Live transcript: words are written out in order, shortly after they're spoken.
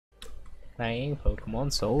playing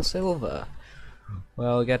Pokemon Soul Silver.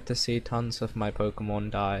 Well, get to see tons of my Pokemon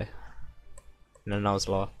die in a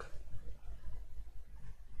Nuzlocke.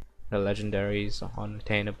 The legendaries are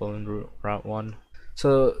unattainable in Route 1.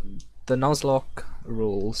 So, the Nuzlocke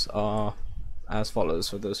rules are as follows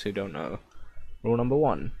for those who don't know. Rule number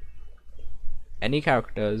 1. Any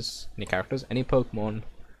any Pokemon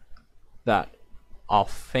that are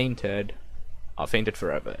fainted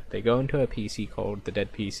forever. They go into a PC called the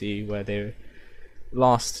Dead PC, where they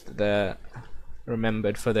they're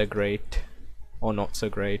remembered for their great or not so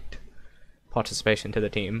great participation to the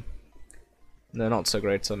team. The not so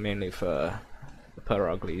greats are mainly for the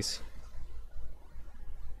Uglies.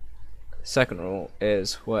 Second rule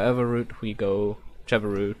is wherever route we go, whichever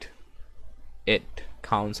route, it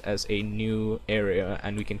counts as a new area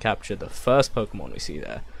and we can capture the first Pokemon we see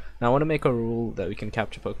there. Now I want to make a rule that we can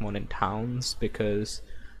capture Pokemon in towns, because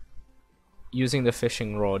using the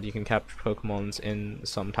fishing rod you can capture Pokemons in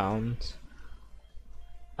some towns,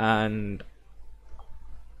 and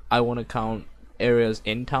I want to count areas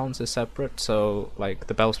in towns as separate, so like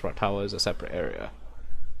the Bellsprout Tower is a separate area.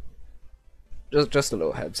 Just a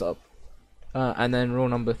little heads up. And then rule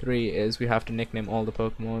number 3 is we have to nickname all the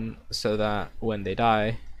Pokemon so that when they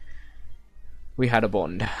die, we had a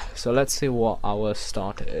bond. So let's see what our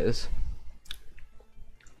starter is.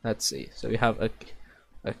 Let's see. So we have a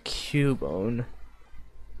Cubone,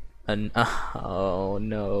 oh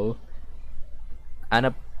no, and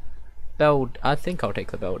a I think I'll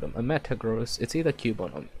take the Beldum. A Metagross. It's either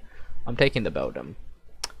Cubone or I'm taking the Beldum.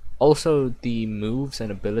 Also, the moves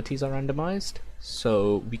and abilities are randomized,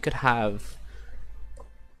 so we could have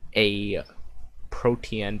a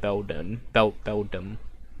Protean Beldum.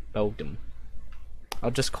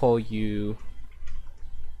 I'll just call you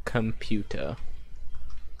Computer,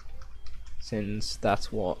 since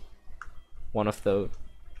that's what one of the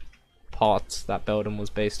parts that Beldum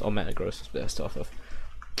was based on, Metagross was based off of.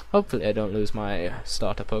 Hopefully I don't lose my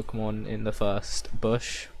starter Pokemon in the first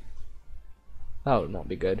bush. That would not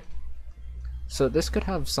be good. So this could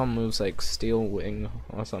have some moves like Steel Wing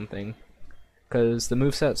or something, because the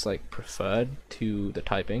moveset's like preferred to the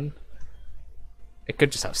typing. It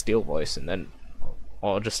could just have Steel Voice and then,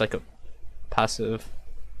 or just like a passive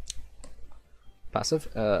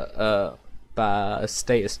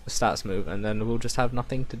status move, and then we'll just have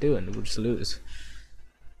nothing to do and we'll just lose.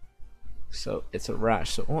 So it's a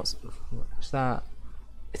Rash. So what's that?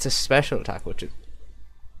 It's a special attack, which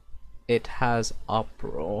it has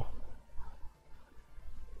Uproar.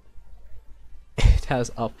 It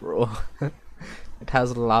has Uproar. It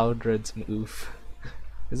has Loudred's move.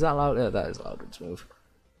 Is that Loud? Yeah, that is Loudred's move.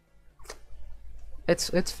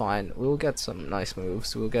 It's fine. We'll get some nice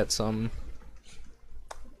moves. We'll get some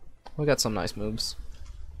nice moves.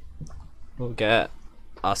 We'll get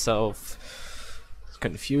ourselves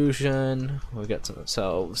Confusion. We'll get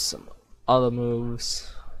ourselves some other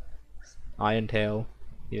moves. Iron Tail,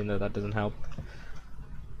 even though that doesn't help.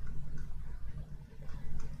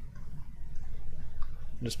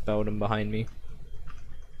 Just Beldum behind me,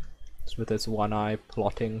 just with its one eye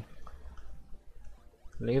plotting.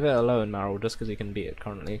 Leave it alone, Meryl, just because you can beat it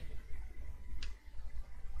currently.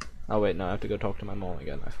 Oh wait, no, I have to go talk to my mom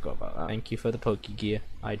again. I forgot about that. Thank you for the Pokegear.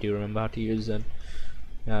 I do remember how to use it.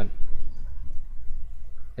 Yeah.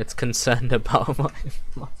 It's concerned about my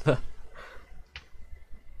mother.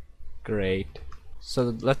 Great.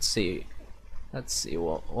 So let's see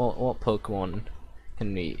what Pokemon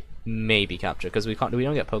can we maybe capture, because we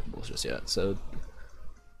don't get Pokeballs just yet, so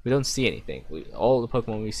we don't see anything. All the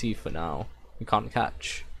Pokemon we see for now we can't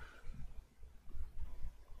catch.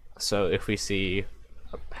 So if we see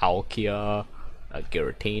a Palkia, a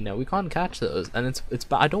Giratina, we can't catch those, and it's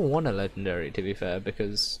I don't want a legendary, to be fair,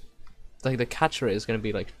 because like the catch rate is going to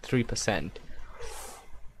be like 3%.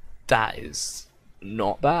 That is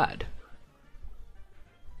not bad.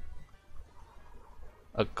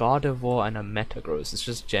 A Gardevoir and a Metagross. It's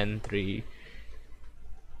just Gen 3.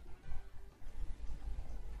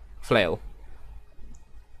 Flail.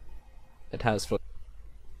 It has Flail.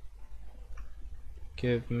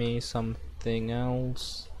 Give me something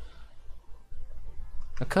else.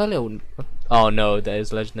 A Curly. Oh no,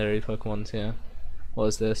 there's legendary Pokemons here. What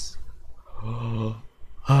is this?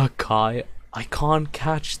 Kai. I can't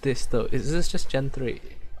catch this though. Is this just Gen 3?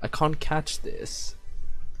 I can't catch this.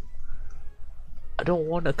 I don't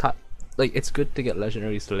want to cut. Like, it's good to get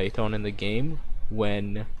legendaries later on in the game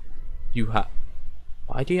when you have.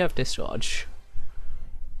 Why do you have Discharge?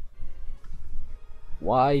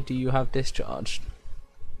 Why do you have Discharge?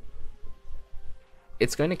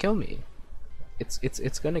 It's going to kill me.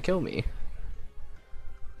 It's going to kill me.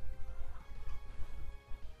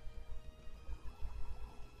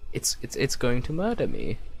 It's going to murder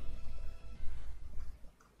me.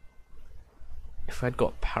 If I'd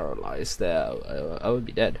got paralyzed there, I would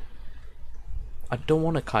be dead. I don't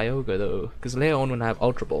want a Kyogre though, because later on when I have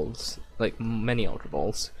Ultra Balls, like many Ultra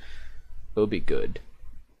Balls, it would be good.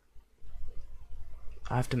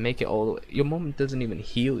 I have to make it all the way. Your mom doesn't even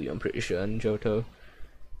heal you, I'm pretty sure, in Johto.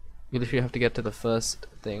 You literally have to get to the first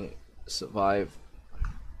thing, survive.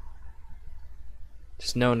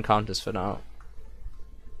 Just no encounters for now.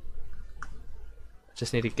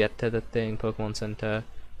 Just need to get to the thing, Pokemon Center,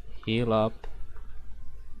 heal up.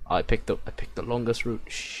 I picked the longest route.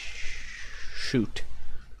 Shoot.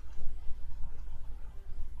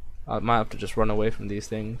 I might have to just run away from these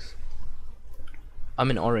things.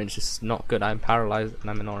 I'm in orange. This is not good. I'm paralyzed and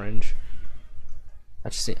I'm in orange.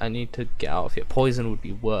 I need to get out of here. Poison would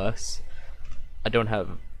be worse. I don't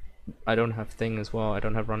have thing as well. I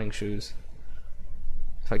don't have running shoes.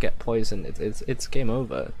 If I get poisoned, it's game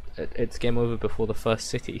over. It's game over before the first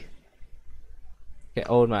city. Okay,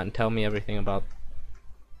 old man, tell me everything about.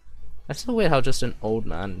 That's so weird how just an old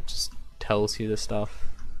man just tells you this stuff.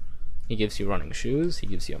 He gives you running shoes. He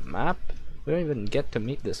gives you a map. We don't even get to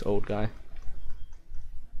meet this old guy.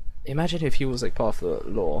 Imagine if he was like part of the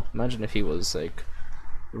law. Imagine if he was like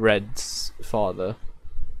Red's father.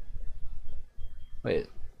 Wait.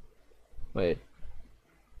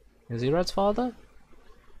 Is he Red's father?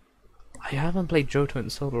 I haven't played Johto in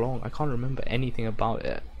so long. I can't remember anything about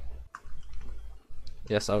it.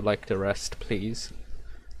 Yes, I would like to rest, please.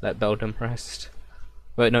 Let Beldum rest.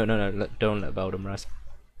 Wait, no. Don't let Beldum rest.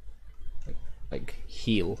 Like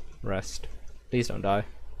heal, rest. Please don't die.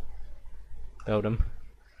 Beldum.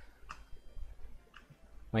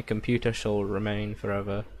 My computer shall remain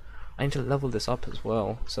forever. I need to level this up as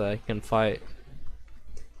well, so I can fight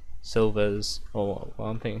Silvers, or well,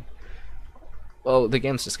 I'm thinking. Well, the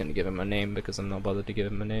game's just gonna give him a name because I'm not bothered to give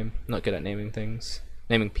him a name. I'm not good at naming things.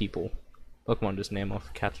 Naming people. Pokemon just name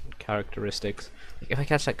off characteristics. Like, if I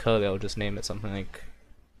catch that Curly, I'll just name it something like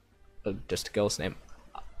just a girl's name.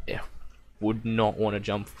 Yeah, would not want to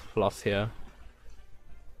jump Fluff here.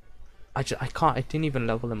 I can't. I didn't even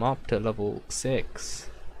level him up to level 6.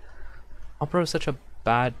 Uproar is such a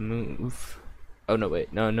bad move. Oh no,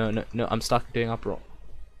 wait, no. I'm stuck doing Uproar.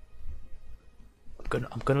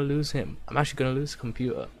 I'm gonna lose him. I'm actually gonna lose the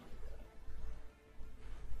computer.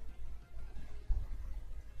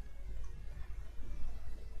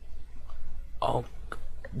 Oh,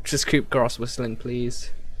 just keep grass whistling,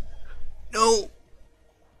 please. No.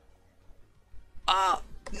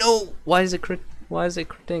 No. Why is it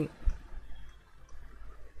critting?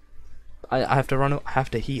 I have to run. I have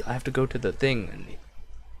to heal. I have to go to the thing. And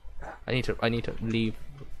I need to leave.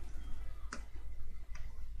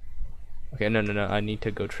 Okay, no. I need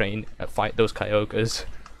to go train, fight those Kyogres.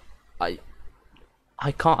 I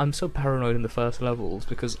can't. I'm so paranoid in the first levels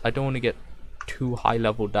because I don't want to get too high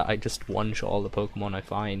leveled that I just one shot all the Pokemon I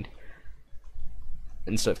find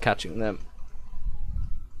instead of catching them.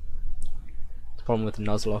 The problem with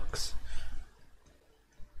Nuzlocks.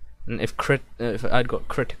 And if I'd got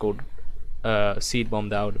critical Seed Bomb,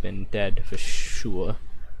 that would have been dead for sure.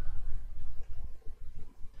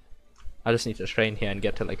 I just need to train here and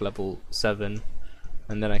get to like level 7,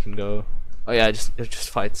 and then I can go. Oh yeah, just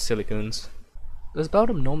fight Silicoons. Is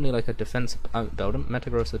Beldum normally like a defensive? Beldum,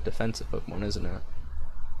 Metagross, a defensive Pokemon, isn't it?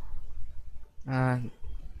 I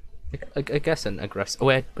guess an aggressive. Oh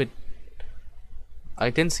wait, but I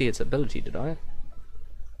didn't see its ability, did I?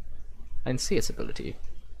 I didn't see its ability.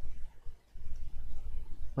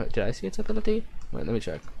 Wait, did I see its ability? Wait, let me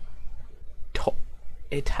check.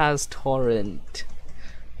 It has Torrent.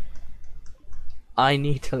 I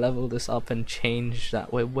need to level this up and change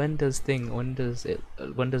that. Wait, when does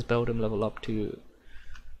Beldum level up to?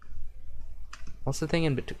 What's the thing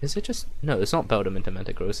in between? Is it just no? It's not Beldum into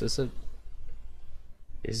Metagross.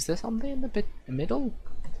 Is there something in the middle?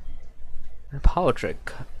 Power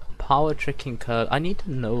tricking curl. I need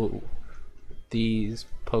to know these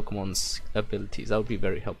Pokemon's abilities. That would be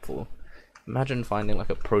very helpful. Imagine finding like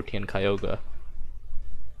a Protean Kyogre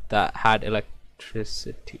that had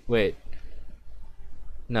electricity. Wait.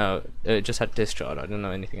 No, it just had Discharge. I don't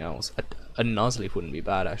know anything else. A Nuzleaf wouldn't be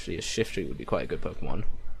bad actually. A Shiftry would be quite a good Pokemon.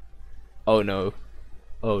 Oh no.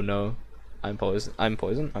 Oh no. I'm poisoned.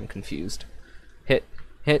 I'm confused. Hit.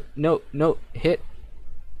 No, hit.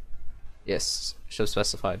 Yes, should have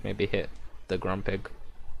specified. Maybe hit the Grumpig.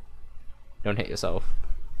 Don't hit yourself.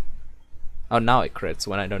 Oh, now it crits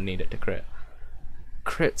when I don't need it to crit.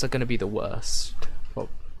 Crits are gonna be the worst. Well,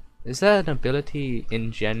 is there an ability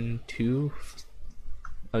in Gen 2?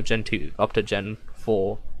 Oh, Gen 2 up to Gen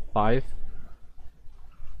 4, 5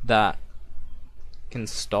 that can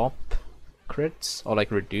stop crits or like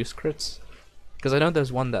reduce crits. Because I know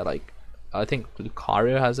there's one that like I think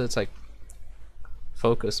Lucario has it, it's like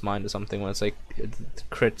focus mind or something, where it's like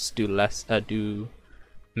crits do less, do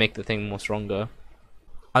make the thing more stronger.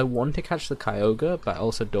 I want to catch the Kyogre, but I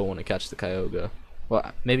also don't want to catch the Kyogre.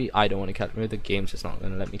 Well, maybe I don't want to catch. Maybe the game's just not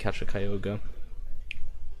going to let me catch the Kyogre.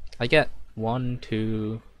 I get 1,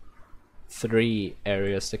 2, 3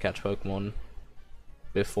 areas to catch Pokemon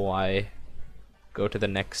before I go to the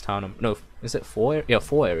next town. No, is it 4? Yeah,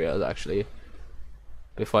 4 areas actually.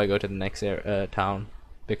 Before I go to the next town,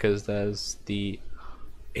 because there's the.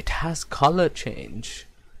 It has color change.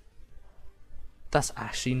 That's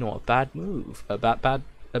actually not a bad move. A bad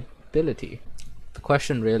ability. The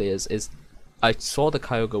question really is I saw the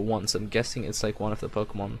Kyogre once. I'm guessing it's like one of the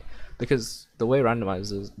Pokemon, because the way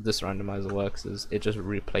this randomizer works is it just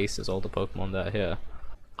replaces all the Pokemon that are here.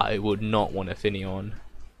 I would not want a Finneon.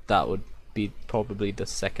 That would be probably the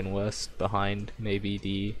second worst, behind maybe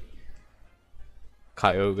the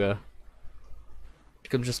Kyogre.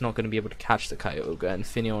 I'm just not going to be able to catch the Kyogre, and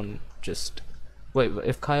Finneon just... Wait,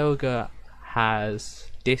 if Kyogre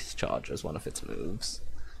has Discharge as one of its moves,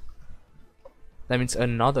 that means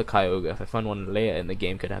another Kyogre, if I find one later in the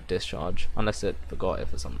game, could have Discharge, unless it forgot it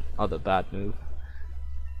for some other bad move.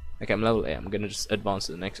 Okay, I'm level 8, I'm going to just advance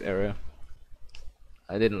to the next area.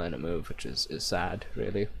 I didn't learn a move, which is sad,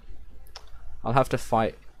 really. I'll have to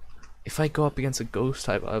fight... If I go up against a Ghost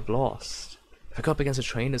type, I've lost. If I go up against a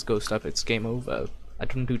Trainer's Ghost type, it's game over. I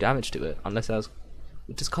don't do damage to it unless I was.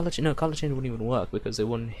 Does color change? No, color change wouldn't even work because it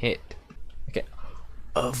wouldn't hit. Okay,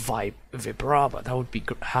 a Vibrava. That would be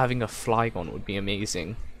having a Flygon would be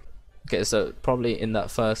amazing. Okay, so probably in that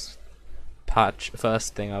first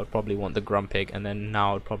thing, I would probably want the Grumpig, and then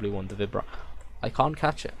now I'd probably want the Vibra. I can't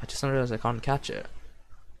catch it. I just realized I can't catch it.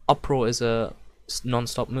 Uproar is a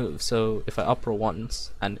non-stop move, so if I uproar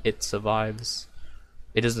once and it survives,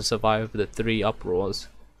 it doesn't survive the 3 uproars,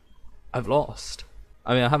 I've lost.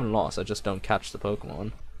 I mean, I haven't lost, I just don't catch the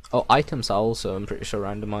Pokemon. Oh, items are also, I'm pretty sure,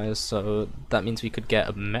 randomized, so that means we could get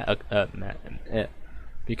a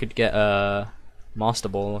we could get a Master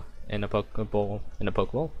Ball in a Pokeball, in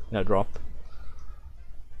a drop.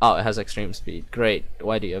 Oh, it has extreme speed. Great.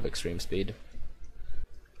 Why do you have extreme speed?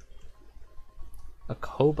 A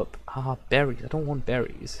Cobra. Berries. I don't want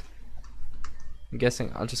berries. I'm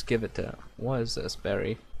guessing I'll just give it to... What is this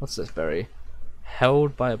berry? What's this berry?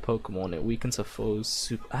 Held by a Pokemon, it weakens a foe's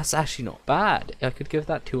super... That's actually not bad. I could give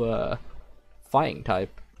that to a fighting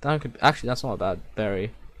type. Actually, that's not a bad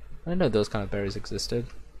berry. I didn't know those kind of berries existed.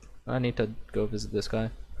 I need to go visit this guy.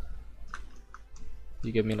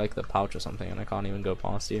 You give me like the pouch or something and I can't even go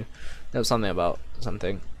past you. There was something about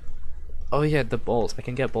something. Oh yeah, the balls. I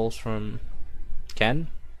can get balls from Ken?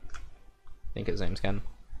 I think his name's Ken.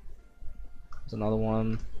 There's another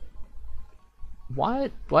one. Why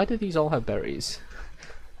do these all have berries?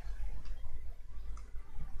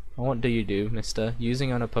 And what do you do, mister?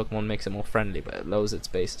 Using on a Pokemon makes it more friendly, but it lowers its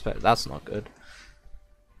base. That's not good.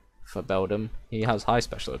 For Beldum, he has high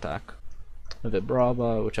special attack. With a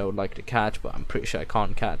Vibrava, which I would like to catch, but I'm pretty sure I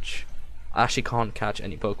can't catch. I actually can't catch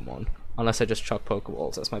any Pokemon unless I just chuck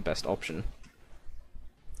Pokeballs. That's my best option.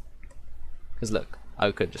 Because look,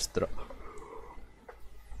 I could just throw.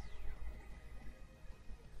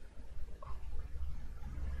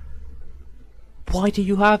 Why do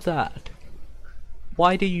you have that?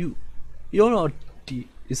 Why do you? You're not.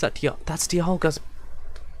 Is that that's Dialga's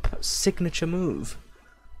signature move?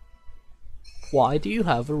 Why do you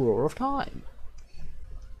have a Roar of Time?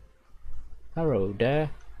 Hello there.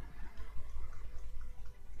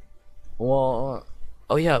 Well,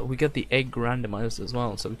 oh yeah, we get the egg randomized as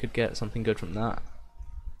well, so we could get something good from that.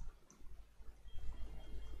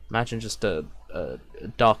 Imagine just a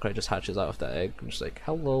Darkrai just hatches out of that egg. I'm just like,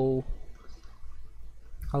 hello.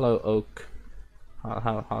 Hello, Oak.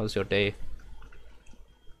 How's your day?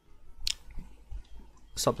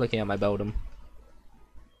 Stop looking at my Beldum.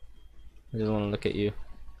 I just want to look at you.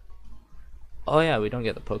 Oh yeah, we don't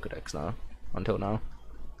get the Pokedex now. Until now.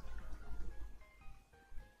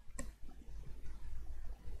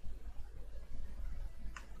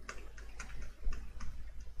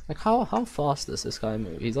 Like how fast does this guy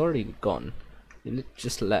move? He's already gone. He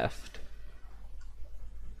just left.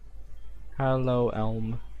 Hello,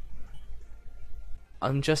 Elm.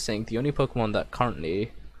 I'm just saying the only Pokemon that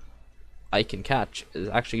currently I can catch is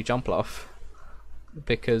actually Jumpluff,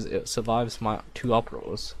 because it survives my 2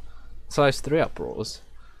 uproars. Survives 3 uproars.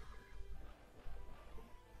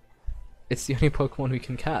 It's the only Pokemon we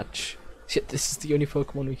can catch. Shit, this is the only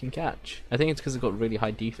Pokemon we can catch. I think it's because it got really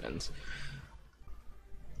high defense.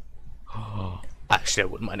 Oh, Actually, I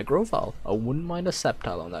wouldn't mind a Grovyle. I wouldn't mind a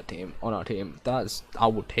Sceptile on that team. On our team, I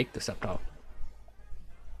would take the Sceptile.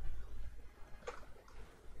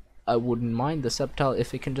 I wouldn't mind the Sceptile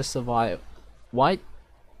if it can just survive. Why?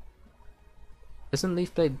 Isn't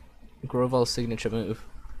Leaf Blade Grovyle's signature move?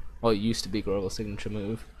 Well, it used to be Grovyle's signature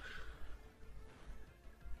move.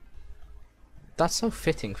 That's so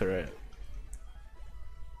fitting for it.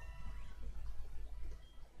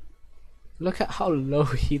 Look at how low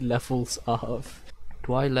he levels up.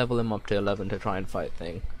 Do I level him up to 11 to try and fight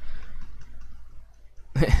thing?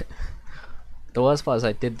 The worst part is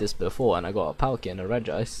I did this before and I got a Palkia and a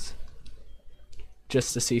Regice.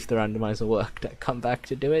 Just to see if the randomizer worked. I come back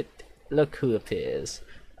to do it. Look who appears.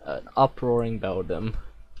 An uproaring Beldum.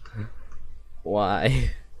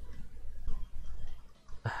 Why?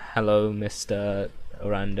 Hello, Mr.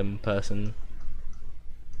 Random Person.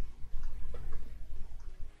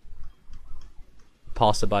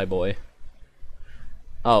 Passerby boy.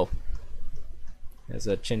 Oh. There's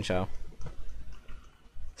a Chinchou.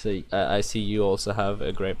 So I see you also have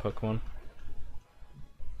a great Pokemon.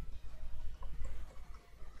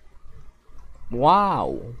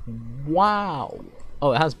 Wow! Wow!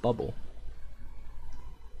 Oh, it has Bubble.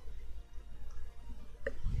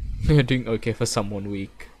 You're doing okay for someone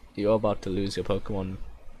weak. You're about to lose your Pokemon.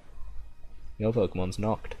 Your Pokemon's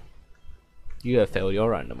knocked. You have failed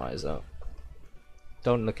your randomizer.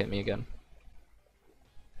 Don't look at me again.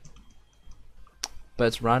 But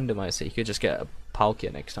it's randomized, so you could just get a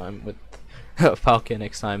Palkia next time with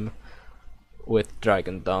with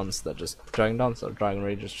Dragon Dance that just Dragon Dance or Dragon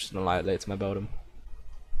Rage just annihilates my Beldum.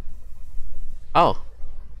 Oh,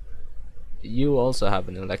 you also have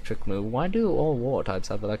an electric move. Why do all water types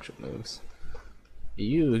have electric moves? Are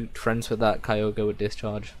you friends with that Kyogre with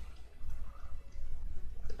Discharge?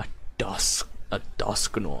 A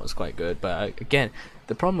Dusknoir is quite good, but again,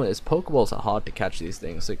 the problem is Pokeballs are hard to catch these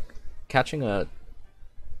things. Like catching a,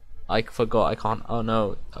 I forgot. I can't. Oh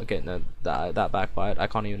no. Okay, no, that backfired. I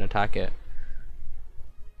can't even attack it.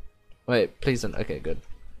 Wait, please don't. Okay, good.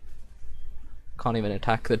 Can't even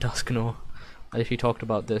attack the Dusknoir. If he talked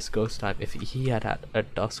about this ghost type, if he had had a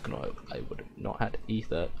Dusknoir, I would have not had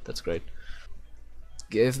Ether. That's great.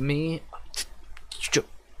 Give me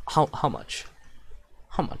how much?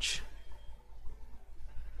 How much?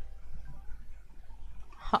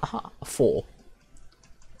 4.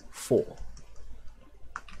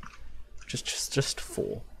 Just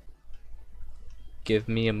 4. Give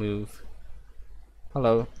me a move.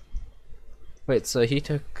 Hello. Wait, so he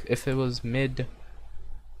took, if it was mid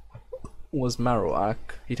was Marowak,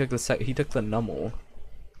 he took the Numel,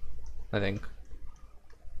 I think.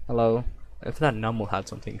 Hello. If that Numel had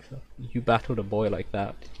something, you battled a boy like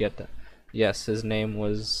that, did you get that? Yes, his name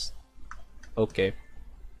was okay.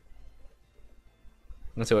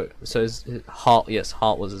 So his Heart, yes,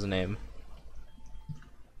 Heart was his name.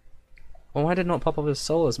 Well, why did not pop up his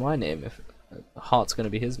soul as my name if Heart's gonna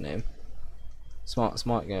be his name?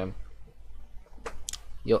 Smart game.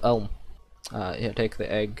 Yo, Elm. Yeah, take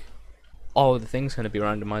the egg. Oh, the thing's gonna be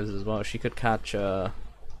randomized as well. She could catch a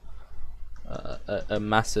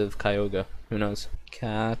massive Kyogre. Who knows?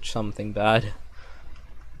 Catch something bad.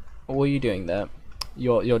 What are you doing there?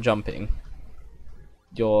 You're jumping.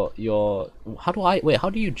 You're. How do I? Wait, how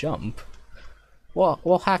do you jump?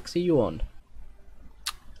 What hacks are you on?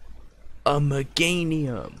 A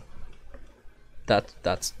Meganium.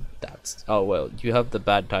 That's. Oh well, you have the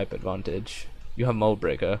bad type advantage. You have Mold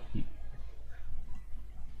Breaker.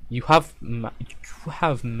 You have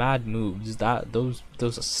mad moves. Those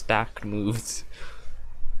are stacked moves.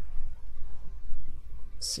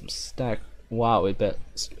 Some stack. Wow, I bet.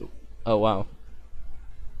 Oh wow.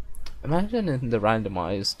 Imagine in the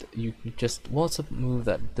randomized, you just, what's a move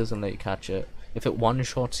that doesn't let you catch it? If it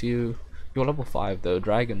one-shots you, you're level 5 though.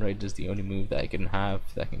 Dragon Rage is the only move that I can have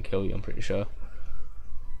that can kill you, I'm pretty sure.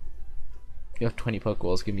 You have 20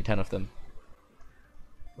 Pokeballs, give me 10 of them.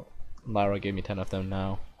 Lara gave me 10 of them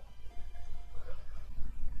now.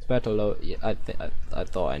 It's better low. Yeah, I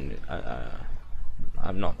thought I knew.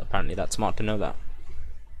 I'm not apparently that smart to know that.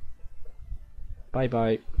 Bye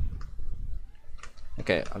bye.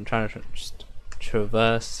 Okay, I'm trying to just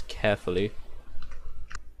traverse carefully.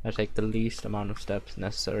 I take the least amount of steps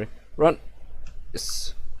necessary. Run!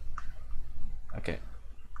 Yes. Okay.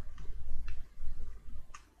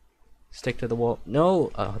 Stick to the wall.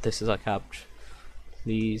 No! Oh, this is a capture.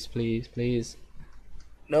 Please, please, please.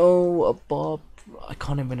 No, a Bob. I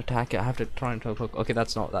can't even attack it. I have to try and throw a Poke. Okay,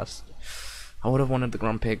 that's. I would have wanted the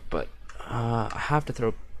Grumpig, but I have to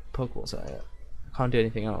throw Pokeballs at it. I can't do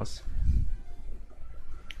anything else.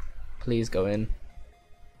 Please go in.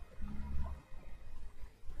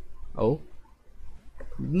 Oh?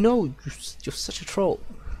 No, you're such a troll.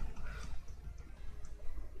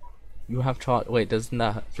 You have charge. Wait, doesn't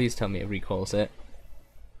that? Please tell me it recalls it.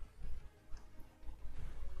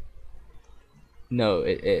 No,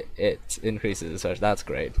 it increases the search. That's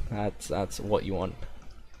great. That's what you want.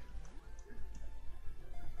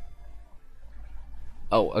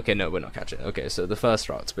 Oh, okay. No, we're not catching it. Okay, so the first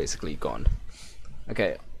route's basically gone.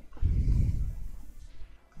 Okay,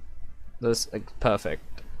 that's perfect.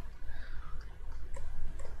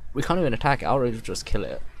 We can't even attack. I'll just kill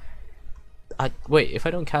it. Wait. If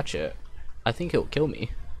I don't catch it, I think it'll kill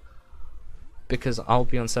me. Because I'll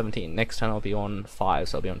be on 17. Next time I'll be on 5,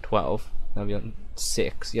 so I'll be on 12. I'll be on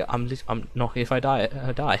 6. Yeah, I'm not. If I die,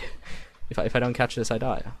 I die. If I don't catch this, I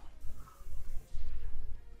die.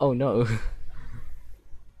 Oh no.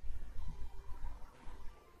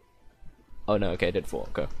 Oh no. Okay, I did 4.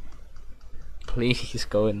 Go. Please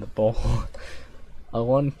go in the ball. I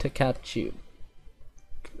want to catch you.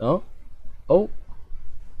 Oh. Oh.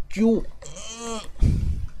 You.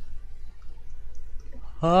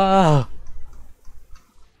 Ah.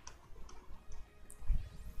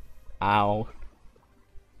 Ow.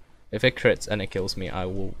 If it crits and it kills me, I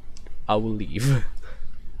will leave.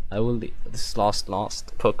 I will leave. This is last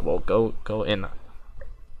Pokeball. Go in.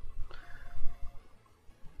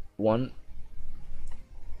 1.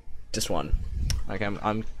 Just 1. Like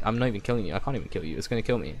I'm not even killing you. I can't even kill you. It's gonna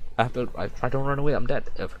kill me. I have to. If I don't run away, I'm dead.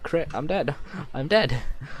 If I crit, I'm dead. I'm dead.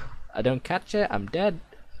 I don't catch it, I'm dead.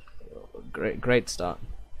 Great start.